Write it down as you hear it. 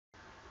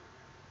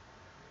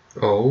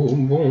Oh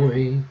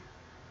boy,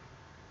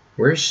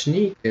 we're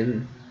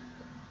sneaking.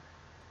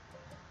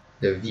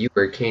 The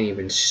viewer can't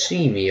even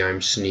see me,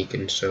 I'm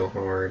sneaking so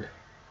hard.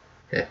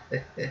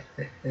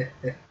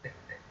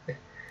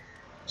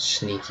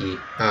 Sneaky.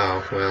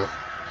 Oh, well.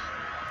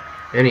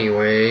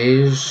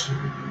 Anyways,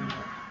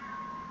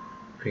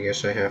 I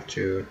guess I have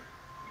to...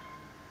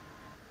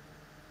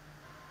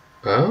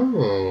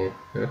 Oh,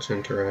 that's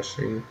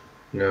interesting.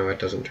 No, it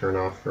doesn't turn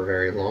off for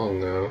very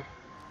long, though.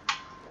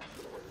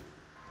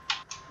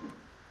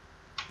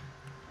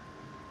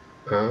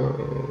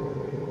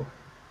 Oh.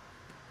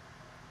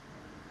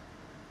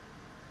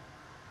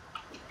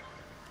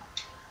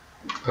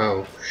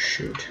 Oh,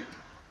 shoot.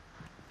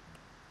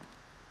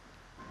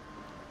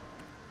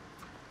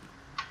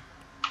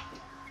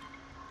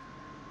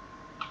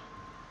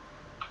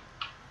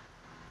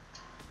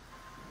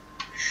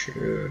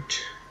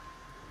 Shoot.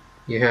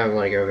 You have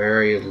like a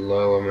very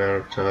low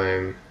amount of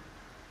time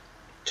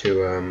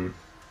to,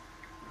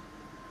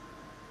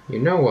 You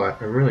know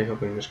what? I'm really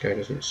hoping this guy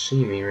doesn't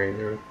see me right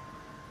now.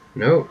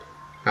 Nope.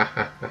 Ha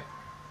ha ha.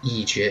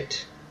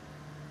 Egypt.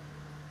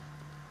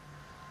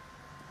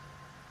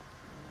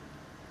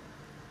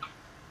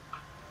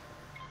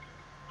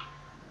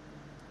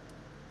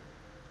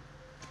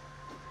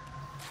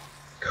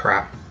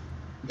 Crap.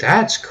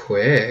 That's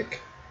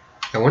quick.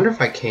 I wonder if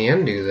I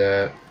can do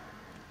that.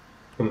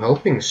 I'm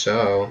hoping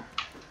so.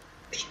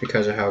 Just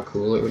because of how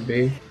cool it would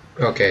be.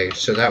 Okay,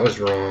 so that was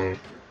wrong.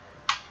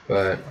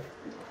 But...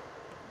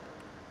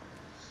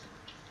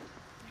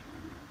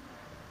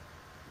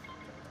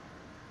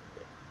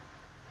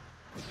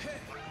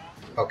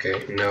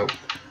 Okay, nope.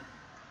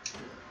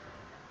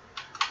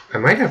 I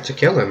might have to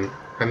kill him.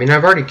 I mean,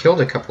 I've already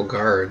killed a couple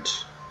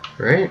guards,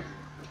 right?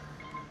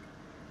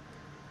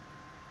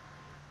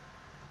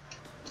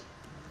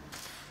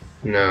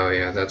 No,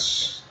 yeah,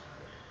 that's...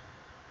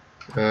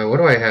 what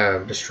do I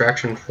have?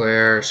 Distraction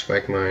Flare,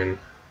 Spike Mine.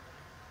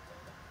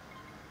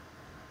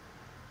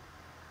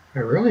 I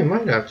really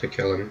might have to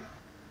kill him.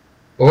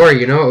 Or,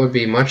 you know what would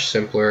be much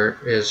simpler,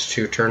 is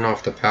to turn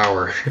off the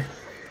power.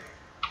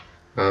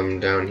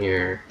 Down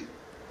here.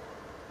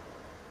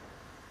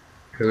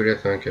 Who'd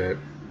have thunk it?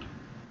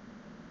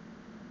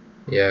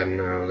 Yeah,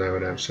 no, that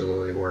would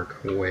absolutely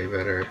work way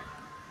better.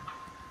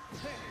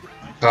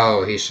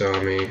 Oh, he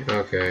saw me.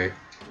 Okay.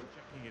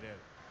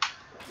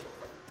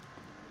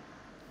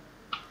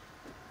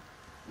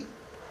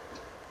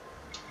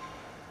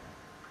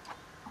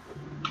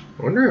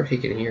 I wonder if he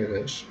can hear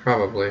this.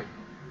 Probably.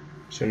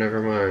 So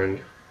never mind.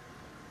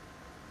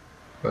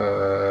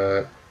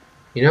 But...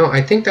 You know,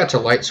 I think that's a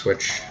light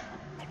switch.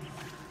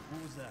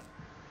 What was that?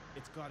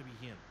 It's gotta be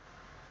him.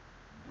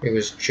 It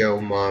was Joe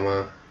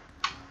Mama.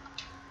 He's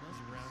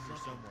around here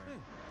somewhere.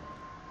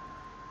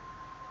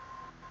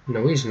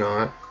 No, he's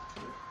not.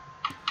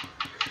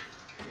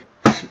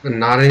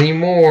 Not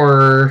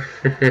anymore.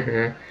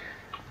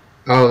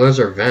 Oh, those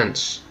are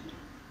vents.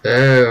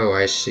 Oh,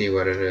 I see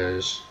what it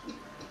is.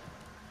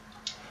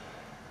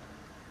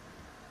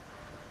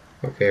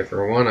 Okay,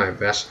 for one, I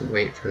best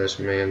wait for this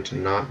man to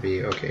not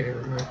be... Okay,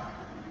 never mind. It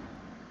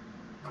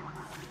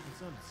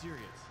sounded serious.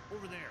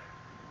 Over there.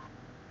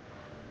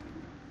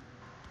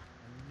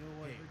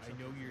 I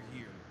know you're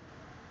here.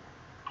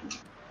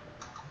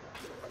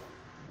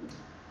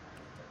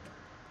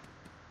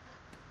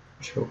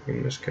 Just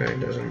hoping this guy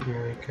doesn't like, You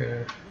must be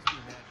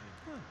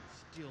imagining.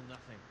 Steal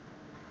nothing.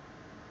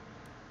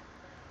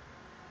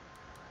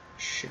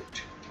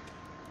 Shoot.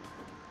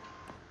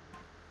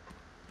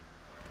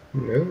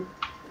 No.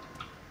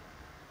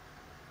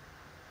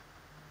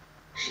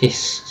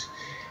 He's...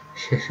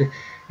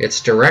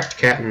 It's direct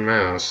cat and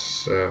mouse,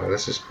 so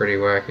this is pretty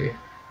wacky.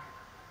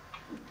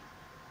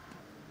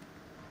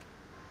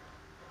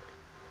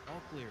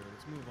 All clear.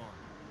 Let's move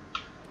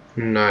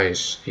on.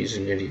 Nice. He's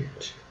an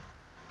idiot.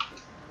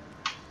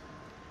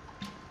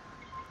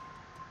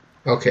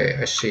 Okay,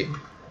 I see.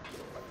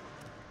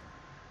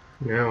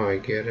 Now I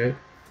get it.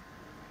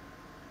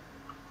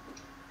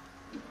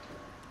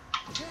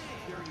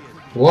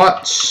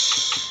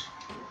 What?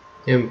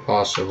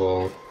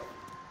 Impossible.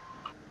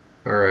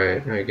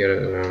 Alright, I get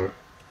it now.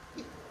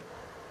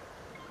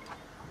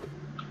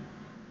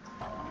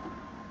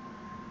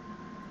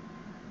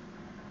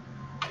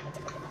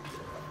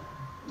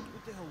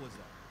 What the hell was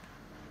that?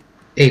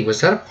 Hey,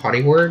 was that a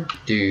potty word?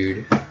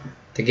 Dude.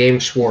 The game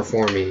swore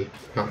for me.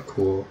 Not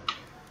cool.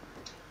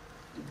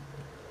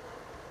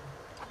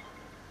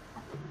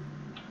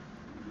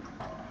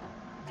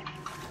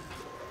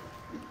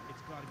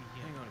 It's gotta be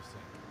him. Hang on a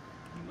second.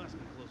 He must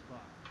be close by.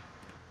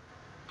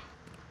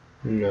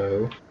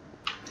 No.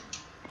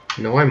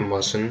 No, I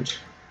mustn't.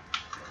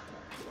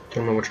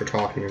 Don't know what you're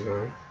talking about.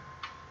 There's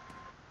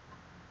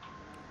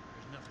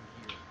nothing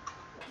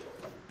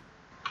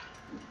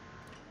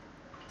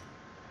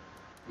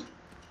here.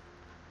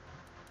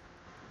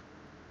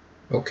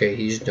 Okay,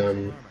 he's done.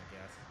 Alarm, I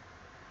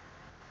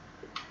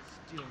guess.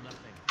 Steal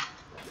nothing.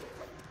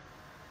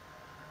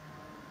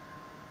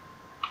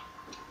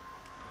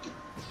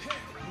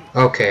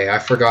 Okay, I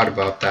forgot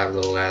about that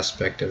little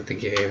aspect of the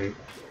game.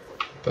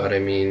 But I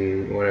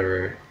mean,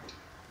 whatever.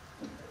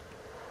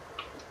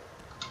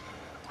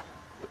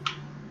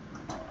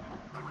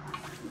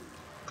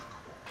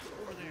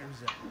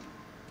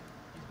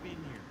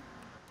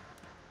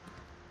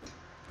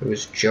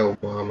 Who's Joe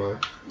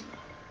Mama?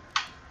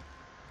 I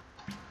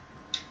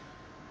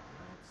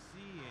don't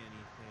see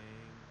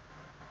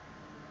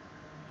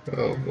anything.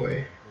 Oh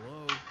boy.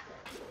 Hello?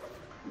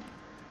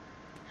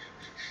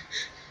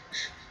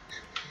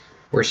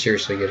 We're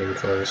seriously getting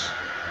close.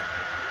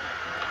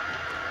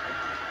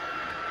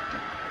 I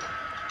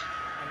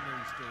know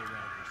you stay around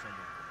for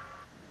someone.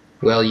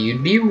 Well,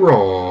 you'd be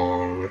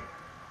wrong.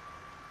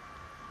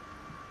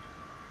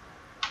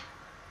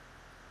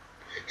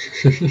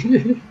 Guess it was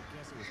nothing.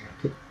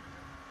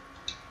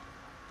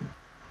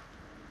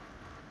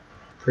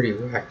 Pretty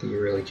whack that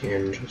you really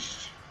can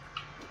just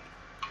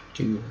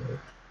do that.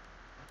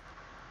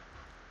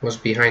 What's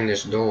behind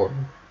this door?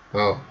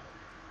 Oh.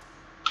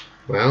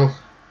 Well,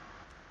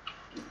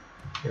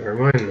 never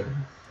mind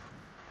then.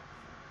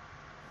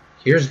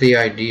 Here's the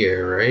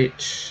idea,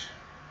 right?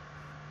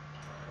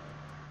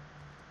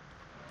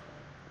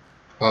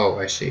 Oh,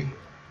 I see.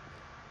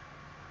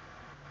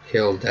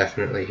 He'll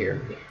definitely hear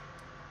me.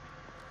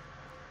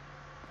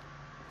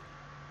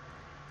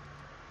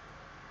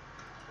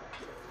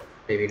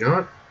 Maybe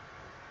not.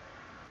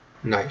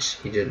 Nice,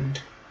 he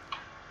didn't.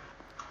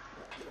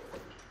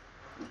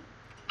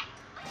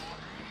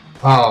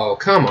 Oh,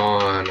 come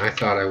on. I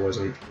thought I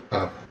wasn't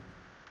up.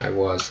 I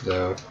was,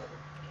 though.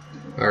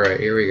 Alright,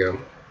 here we go.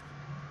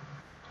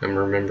 I'm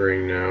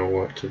remembering now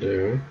what to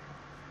do.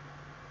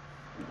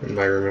 And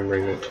by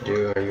remembering what to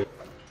do, I mean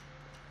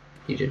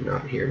he did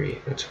not hear me.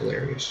 That's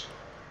hilarious.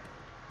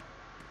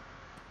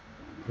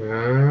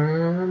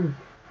 That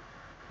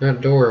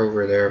door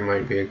over there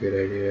might be a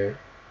good idea.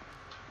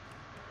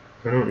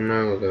 I don't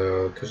know,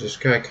 though, because this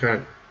guy kind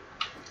of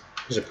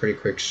has a pretty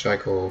quick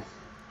cycle.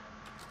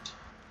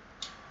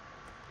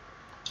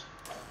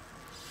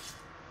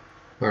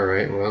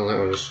 Alright, well, that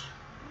was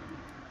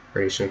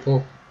pretty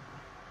simple.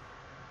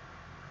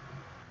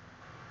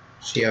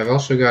 See, I've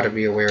also got to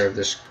be aware of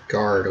this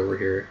guard over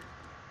here.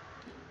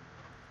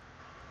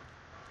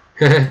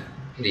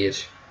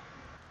 Idiot.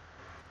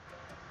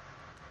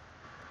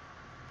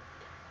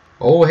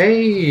 Oh,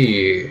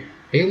 hey!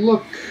 Hey,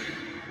 look!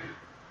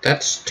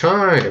 That's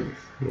time!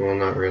 Well,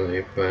 not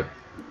really, but...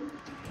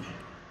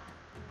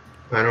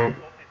 I don't...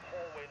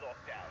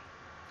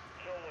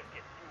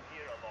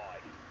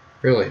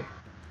 Really?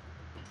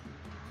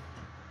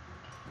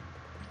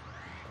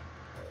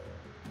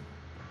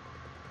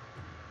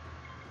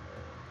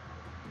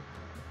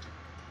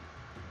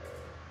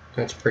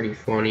 That's pretty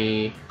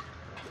funny.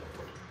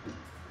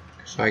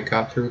 So I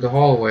got through the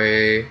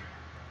hallway.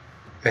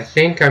 I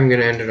think I'm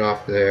gonna end it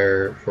off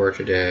there for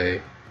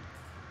today.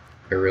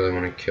 I really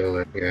want to kill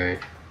that guy.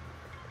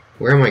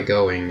 Where am I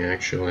going,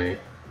 actually?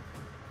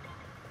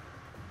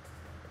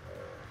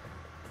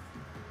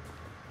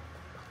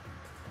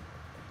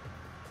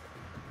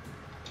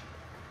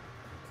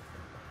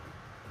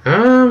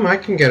 I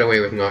can get away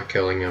with not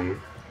killing him.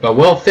 But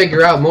we'll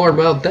figure out more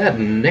about that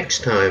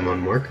next time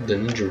on Mark of the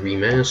Ninja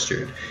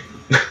Remastered.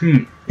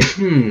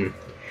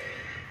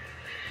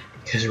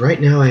 Because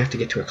right now I have to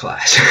get to a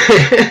class.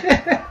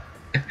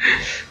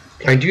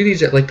 I do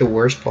these at like the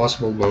worst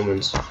possible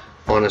moments,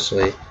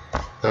 honestly.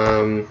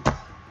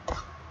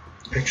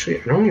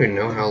 Actually, I don't even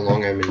know how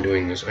long I've been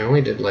doing this. I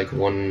only did like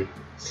one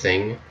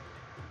thing.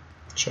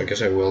 So I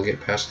guess I will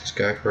get past this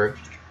guy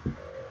first.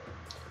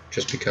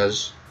 Just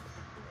because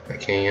I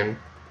can.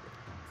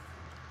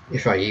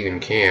 If I even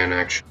can,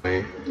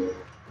 actually.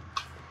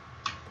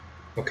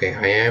 Okay,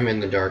 I am in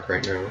the dark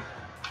right now.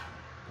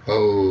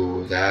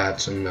 Oh,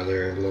 that's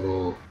another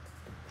little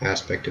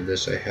aspect of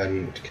this I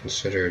hadn't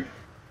considered.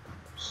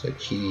 It's like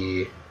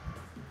he...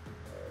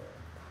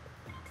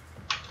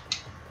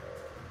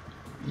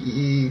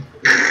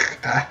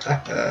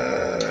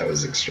 That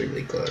was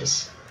extremely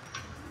close.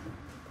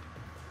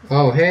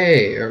 Oh,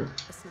 hey! A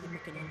sniper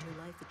can end your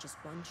life with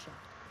just one shot.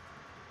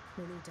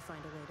 We'll need to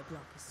find a way to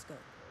block his scope.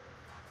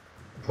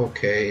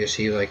 Okay, is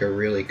he like a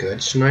really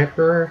good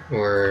sniper,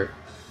 or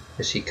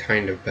is he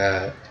kind of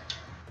bad?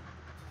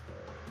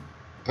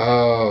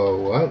 Oh,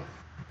 what?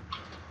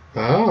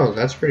 Oh,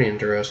 that's pretty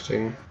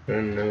interesting. I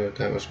didn't know that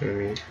that was going to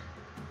be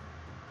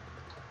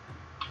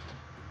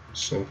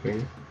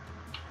something.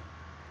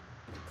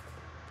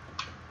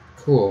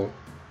 Cool.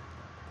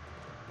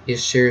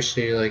 He's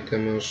seriously like the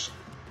most...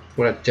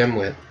 What a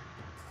dimwit.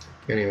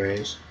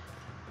 Anyways.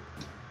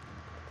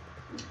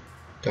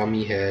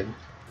 Dummy head.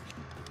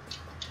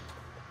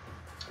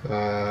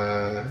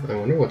 I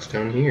wonder what's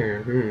down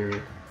here.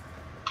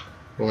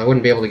 Well, I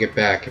wouldn't be able to get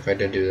back if I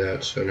did do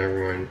that, so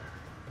never mind.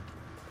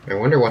 I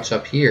wonder what's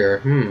up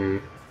here.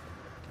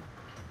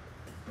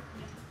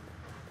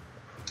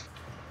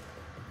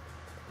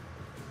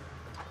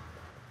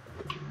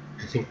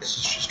 I think this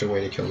is just a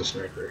way to kill the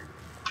sniper.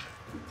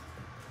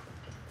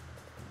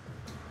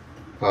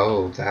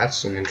 Oh,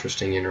 that's an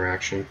interesting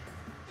interaction.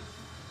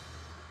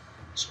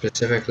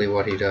 Specifically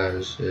what he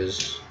does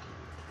is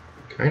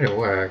kind of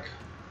whack.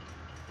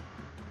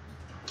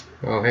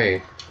 Oh,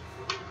 hey.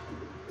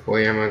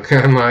 Boy,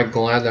 am I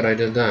glad that I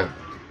did that.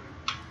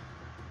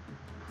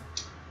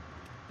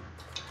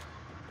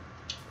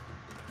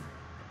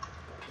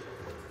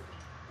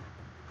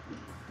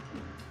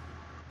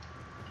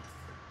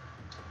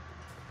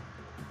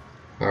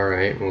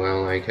 Alright,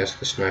 well, I guess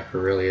the sniper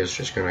really is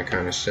just gonna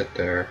kind of sit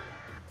there.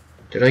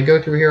 Did I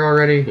go through here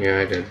already? Yeah,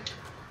 I did.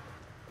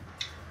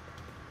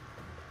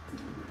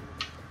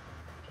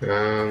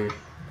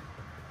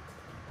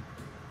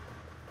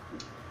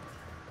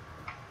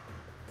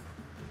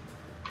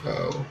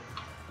 Oh,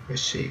 I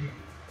see.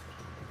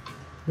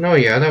 No,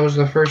 yeah, that was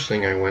the first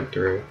thing I went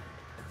through.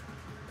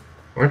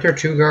 Aren't there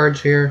 2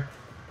 guards here?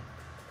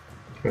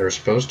 There were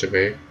supposed to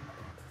be.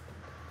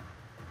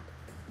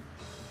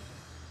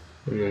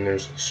 And then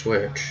there's the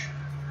switch.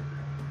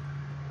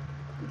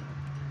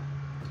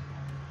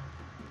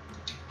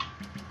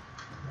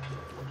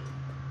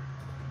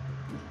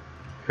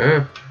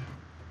 Huh?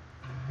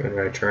 Did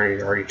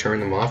I already turn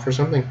them off or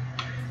something?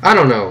 I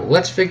don't know.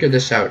 Let's figure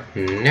this out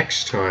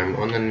next time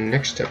on the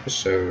next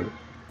episode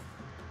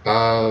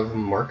of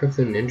Mark of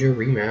the Ninja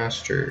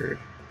Remastered.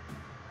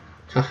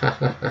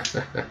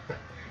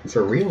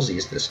 For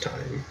realsies this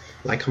time.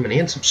 Like, comment,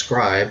 and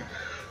subscribe,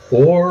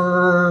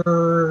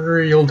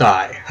 or you'll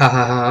die. Ha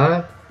ha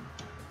ha.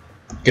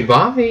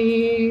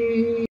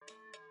 Goodbye.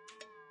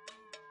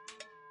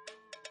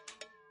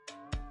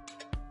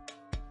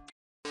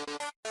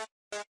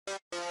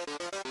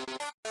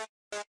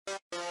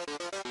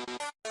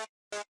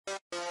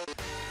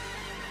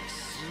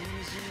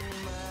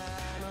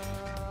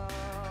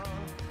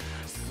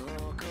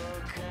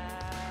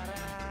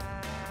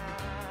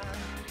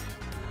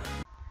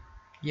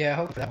 Yeah, I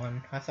hope that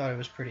one. I thought it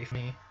was pretty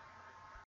funny.